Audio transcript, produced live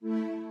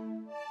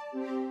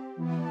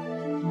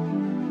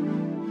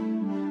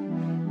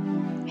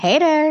Hey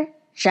there,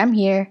 Jem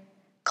here.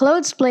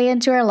 Clothes play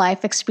into our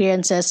life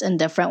experiences in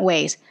different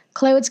ways.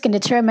 Clothes can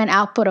determine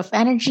output of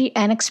energy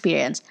and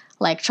experience,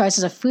 like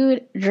choices of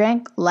food,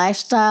 drink,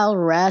 lifestyle,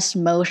 rest,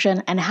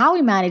 motion, and how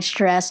we manage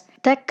stress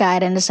that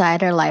guide and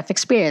decide our life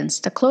experience.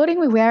 The clothing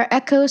we wear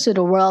echoes to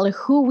the world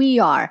who we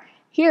are.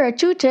 Here are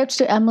two tips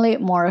to emulate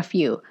more of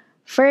you.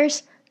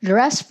 First,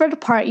 dress for the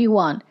part you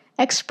want.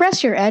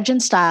 Express your edge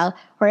and style,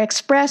 or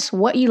express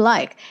what you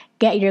like.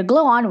 Get your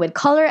glow on with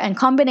color and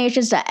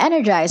combinations that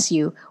energize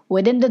you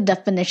within the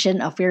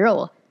definition of your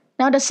role.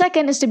 Now, the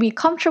second is to be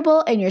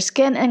comfortable in your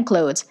skin and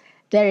clothes.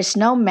 There is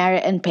no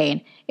merit in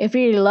pain. If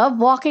you love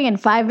walking in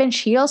 5-inch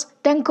heels,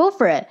 then go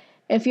for it.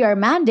 If you are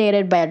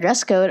mandated by a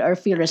dress code or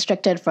feel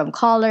restricted from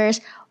collars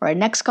or a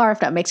neck scarf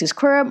that makes you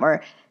squirm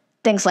or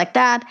things like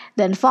that,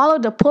 then follow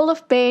the pull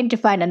of pain to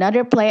find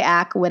another play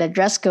act with a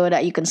dress code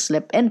that you can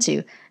slip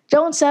into.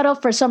 Don't settle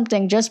for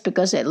something just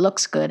because it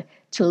looks good.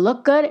 To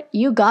look good,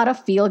 you gotta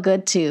feel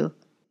good too.